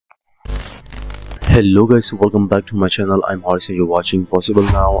Hello guys, welcome back to my channel. I'm Horace and you're watching Possible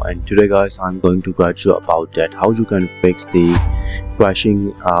Now, and today guys I'm going to guide you about that how you can fix the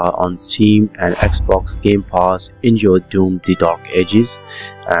crashing on Steam and Xbox Gamepass in your Doom The Dark Ages.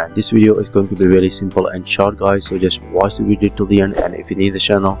 And this video is going to be really simple and short guys, so just watch the video till the end. And if you need the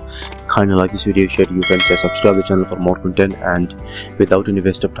channel, kindly like this video, share to your friends and subscribe to the channel for more content. And without any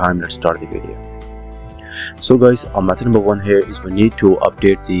waste of time, let's start the video. So guys, method number one here is we need to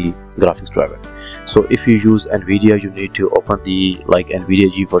update the graphics driver. So if you use Nvidia, you need to open the Nvidia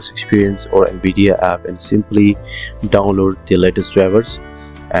GeForce Experience or Nvidia app and simply download the latest drivers.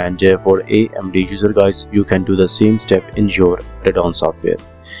 And for AMD user guys, you can do the same step in your add-on software.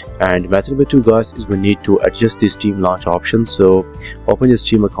 And method number two guys is we need to adjust the Steam launch option. So open your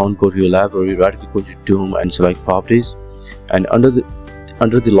Steam account, go to your library, right click on your Doom and select properties, and under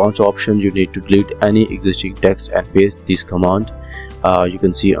the launch option you need to delete any existing text and paste this command you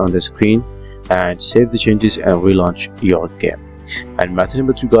can see on the screen, and save the changes and relaunch your game. And method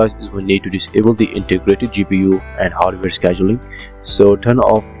number three guys is we need to disable the integrated GPU and hardware scheduling. So turn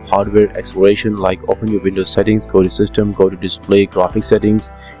off hardware acceleration, like open your Windows settings, go to system, go to display graphics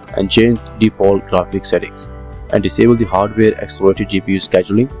settings and change default graphics settings, and disable the hardware accelerated GPU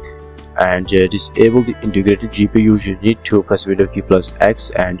scheduling. And disable the integrated GPU, you need to press Windows key plus X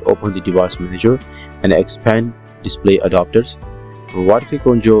and open the device manager and expand display adapters. Right click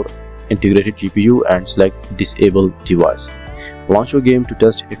on your integrated GPU and select disable device. Launch your game to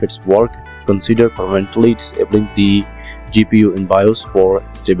test if it's work. Consider permanently disabling the GPU in BIOS for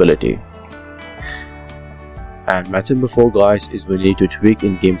stability. And method number four guys is we need to tweak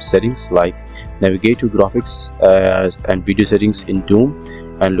in game settings, like navigate to graphics and video settings in Doom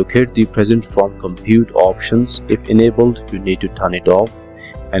and locate the present from compute options. If enabled, you need to turn it off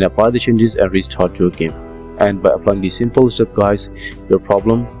and apply the changes and restart your game. And by applying these simple steps guys, your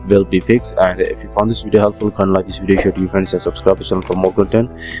problem will be fixed. And if you found this video helpful, kindly like this video, share to your friends and subscribe to the channel for more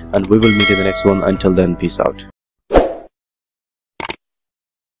content, and we will meet in the next one. Until then, peace out.